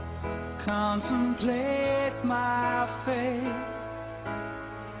 contemplate my fate.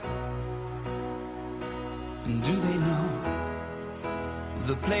 And do they know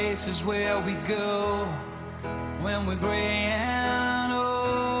the places where we go when we're gray and old?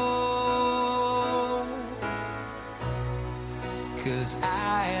 'Cause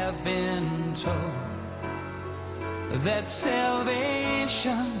I have been told that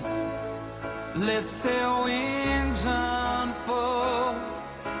salvation lets their wings unfold.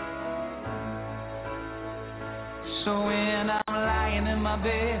 So when I'm lying in my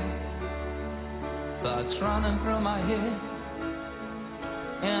bed, thoughts running through my head,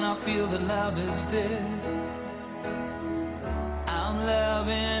 and I feel that love is dead, I'm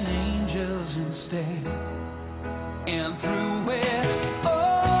loving angels instead. And through it,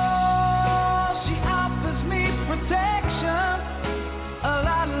 oh, she offers me protection, a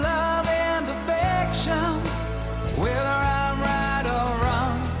lot of love and affection, whether I'm right or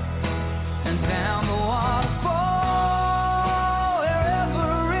wrong, and down the waterfall,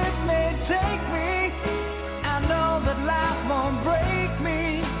 wherever it may take me, I know that life won't break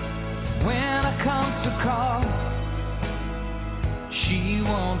me. When I come to call, she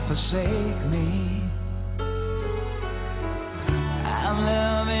won't forsake me. I'm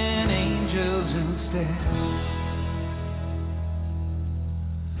loving angels instead.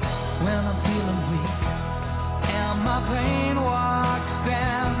 When I'm feeling weak and my pain walks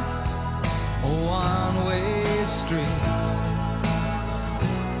down a one-way street,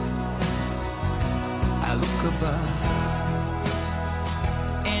 I look above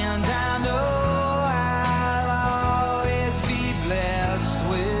and I know I'll always be blessed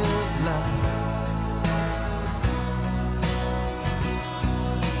with love.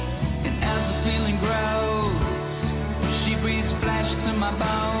 And as the feeling grows, she breathes flesh to my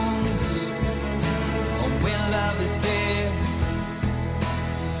bones. Oh, when love is dead,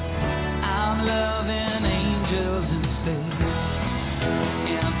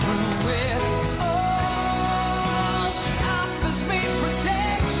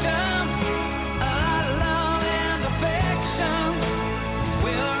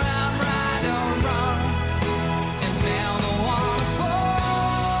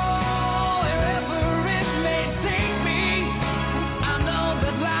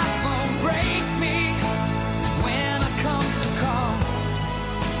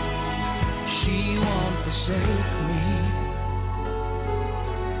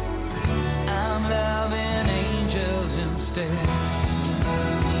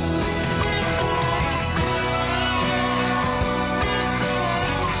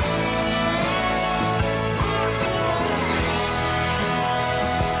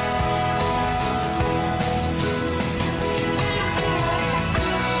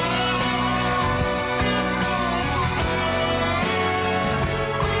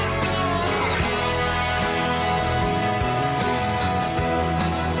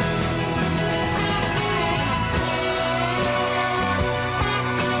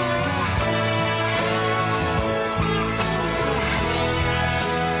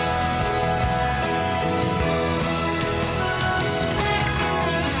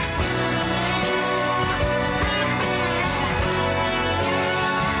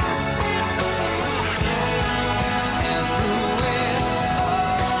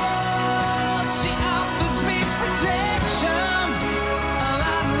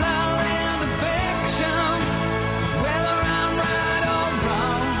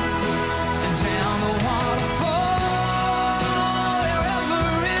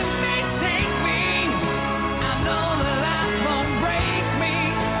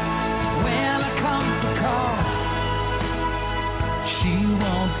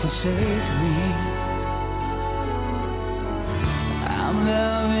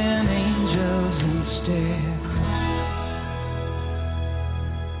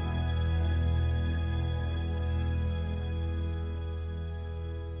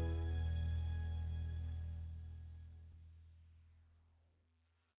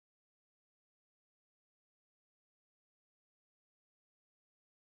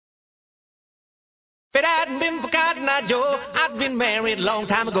 If it hadn't been for Cotton Eye Joe, I'd been married a long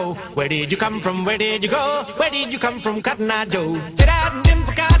time ago. Where did you come from? Where did you go? Where did you come from, Cotton Eye Joe? If it hadn't been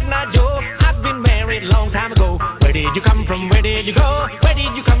for Cotton Eye Joe, I'd been married a long time ago. Where did you come from? Where did you go? Where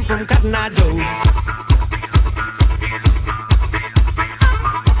did you come from, Cotton Eye Joe?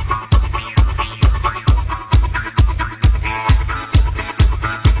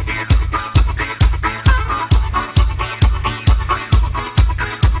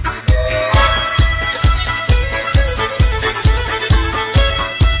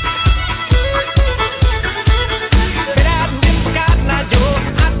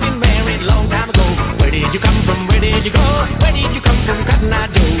 Where did you come from? Where did you go? Where did you come from, Cotton Eye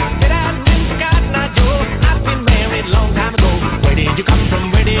Joe? If it hadn't been for Cotton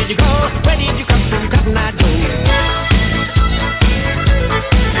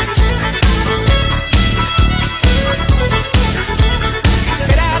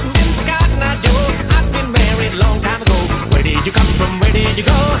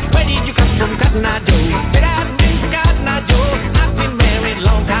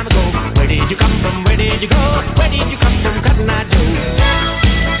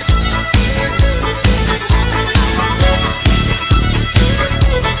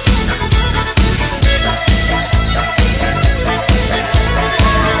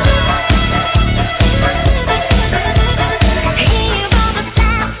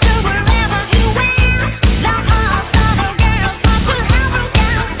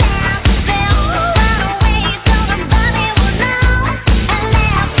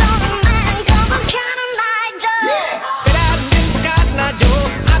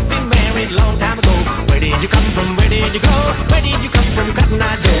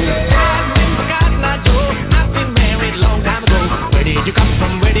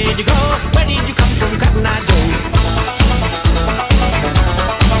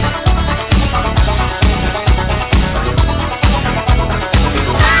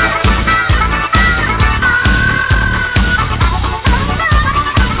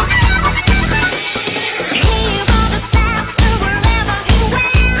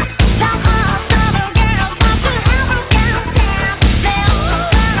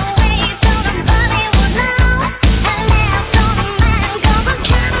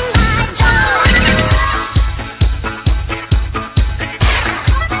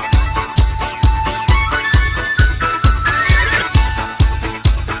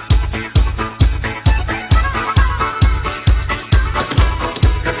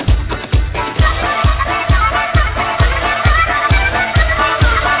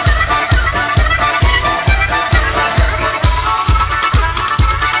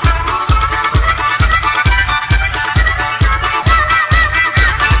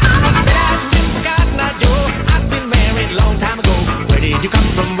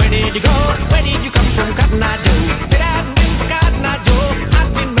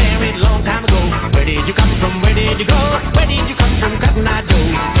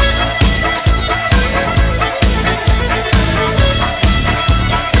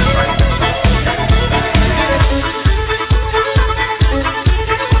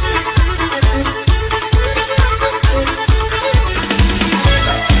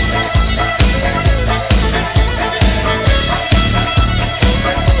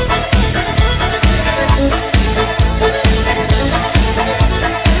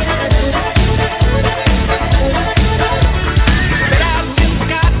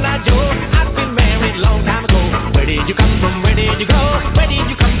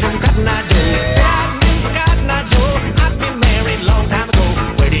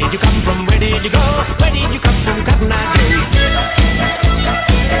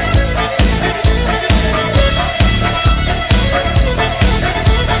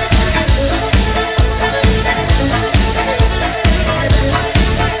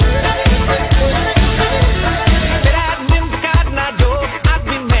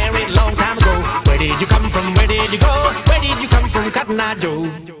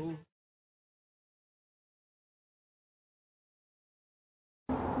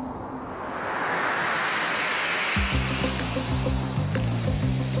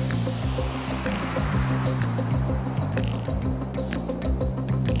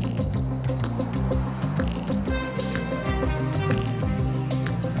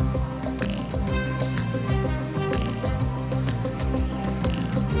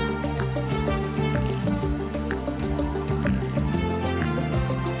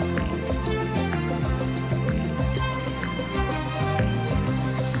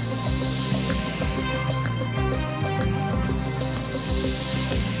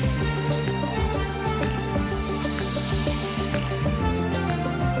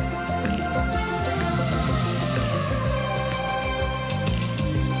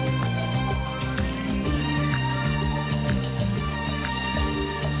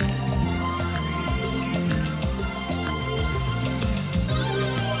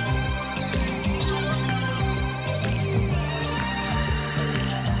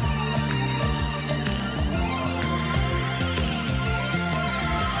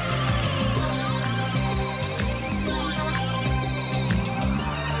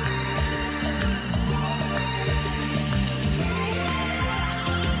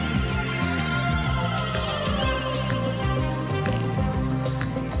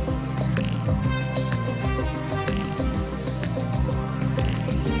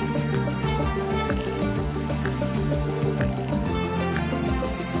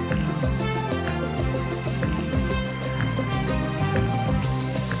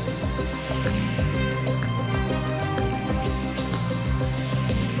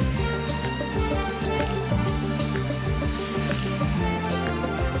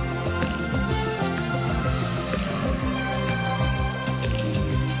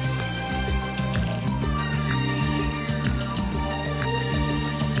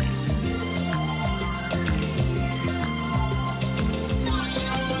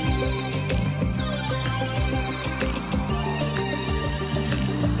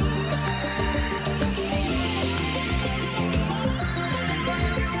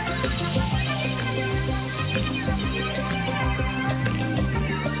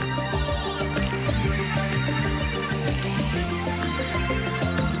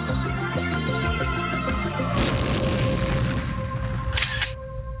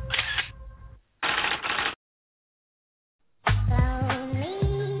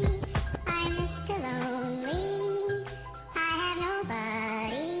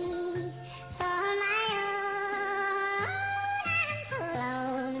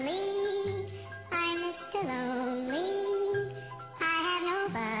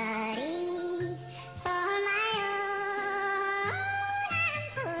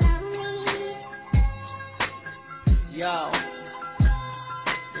Yo,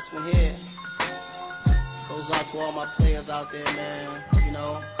 this one here goes out to all my players out there, man. You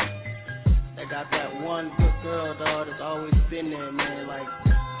know, that got that one good girl, dog, that's always been there, man. Like,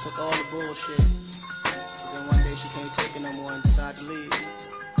 took all the bullshit. And then one day she can't take it no more and decided to leave.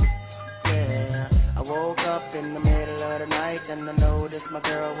 Yeah, I woke up in the middle of the night and I noticed my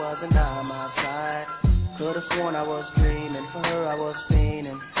girl wasn't by my side. Could've sworn I was dreaming, for her I was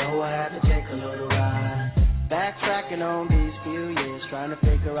fiending, so I had to take a little ride. Backtracking on these few years, trying to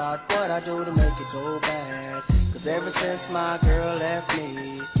figure out what I do to make it go bad. Cause ever since my girl left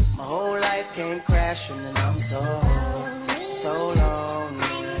me, my whole life came crashing and I'm so lonely,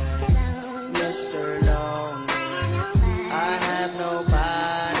 Mr. Lonely. I have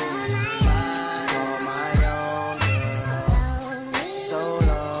nobody to call my own girl. So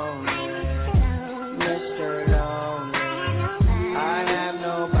lonely, Mr. Lonely. I have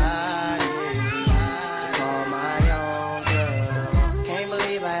nobody to call my own girl. Can't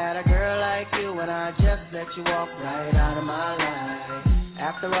believe I had a girl like you and I just let you walk right out of my life.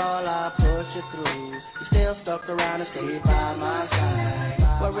 After all I put you through, you still stuck around and stayed by my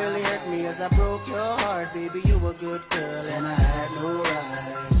side. What really hurt me is I broke your heart, baby, you were a good girl and I had no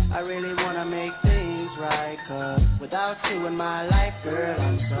right. I really wanna make things right, cause without you in my life, girl,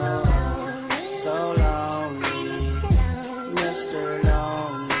 I'm so lonely, Mr.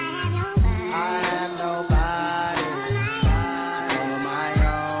 Lonely. I have nobody to call my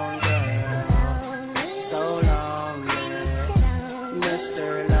own girl. So lonely,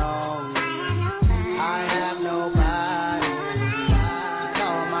 Mr. Lonely. I have nobody to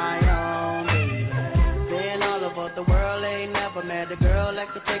call my own baby. Been all over the world, ain't never met a girl that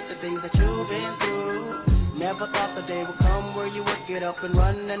could take the things that you've been through. Never thought the day would come where you would get up and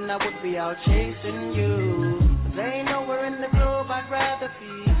run and I would be out chasing you. There ain't nowhere in the globe I'd rather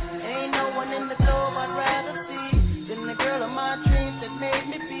be. Ain't no one in the globe I'd rather see than the girl of my dreams that made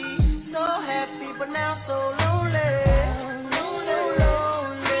me be so happy, but now so lonely.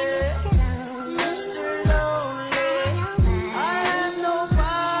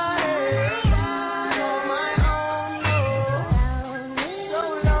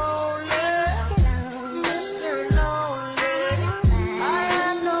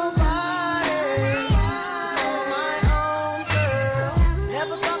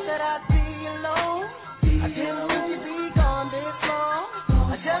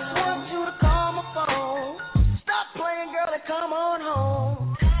 Come on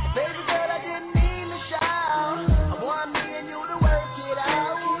home. Baby girl, I didn't mean to shout. I want me and you to work it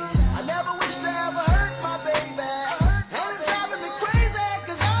out. I never wish to ever hurt my baby. And it's driving me crazy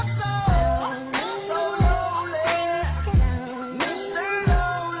cause I'm so lonely, Mr.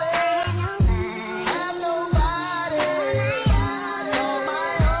 Lonely. I have nobody on my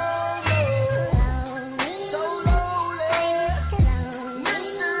own. So lonely,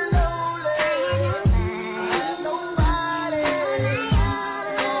 Mr. Lonely. I have nobody.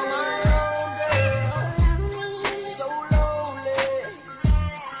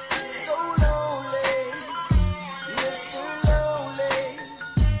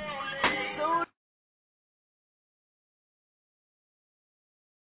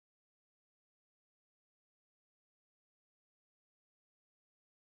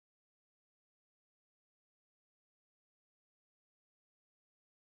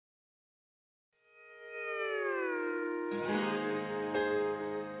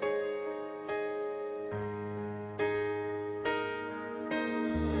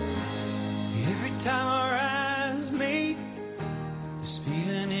 Every time our eyes meet, this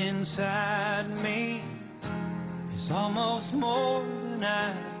feeling inside me is almost more than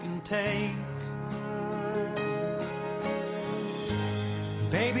I can take.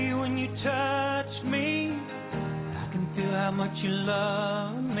 Baby, when you touch me, I can feel how much you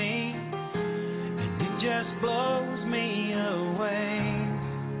love me, and it just blows me away.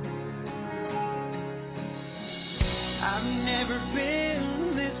 I've never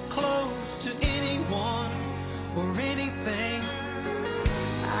been this close to anyone or anything.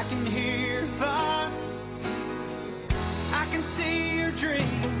 I can hear your thoughts, I can see your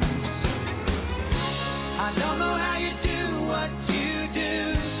dreams. I don't know how you do what you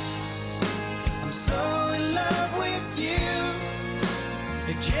do. I'm so in love with you.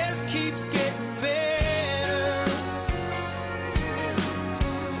 It just keeps getting better.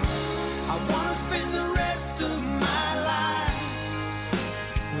 I wanna spend the rest of my life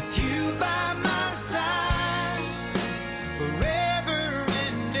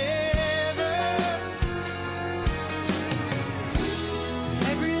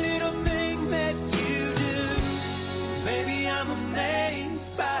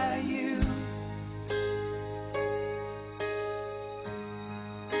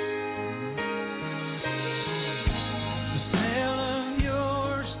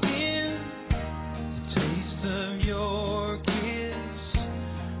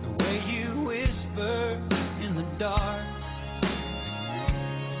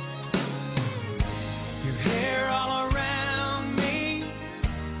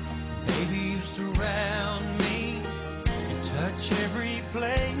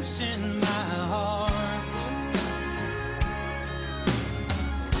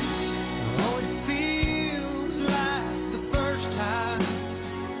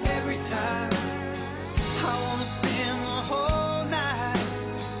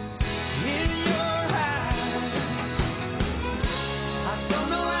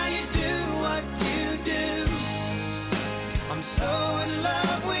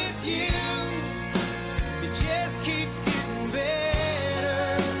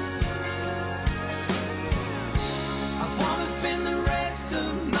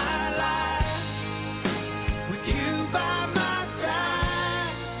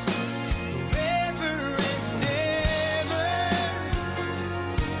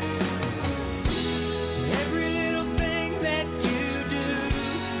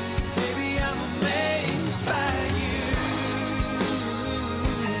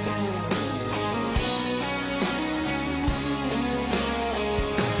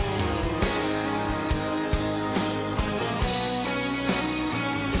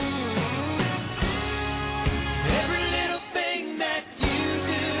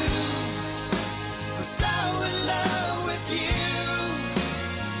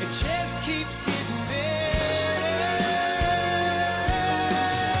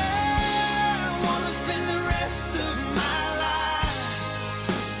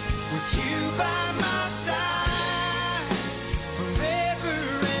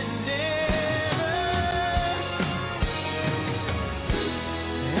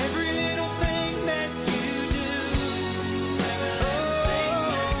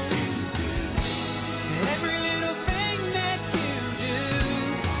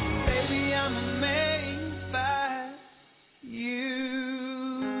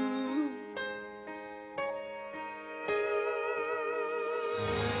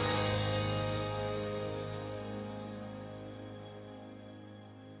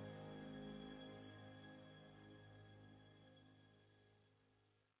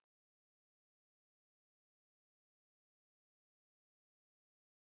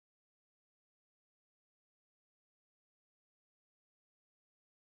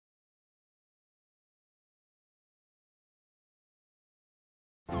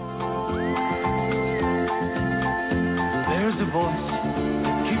voice.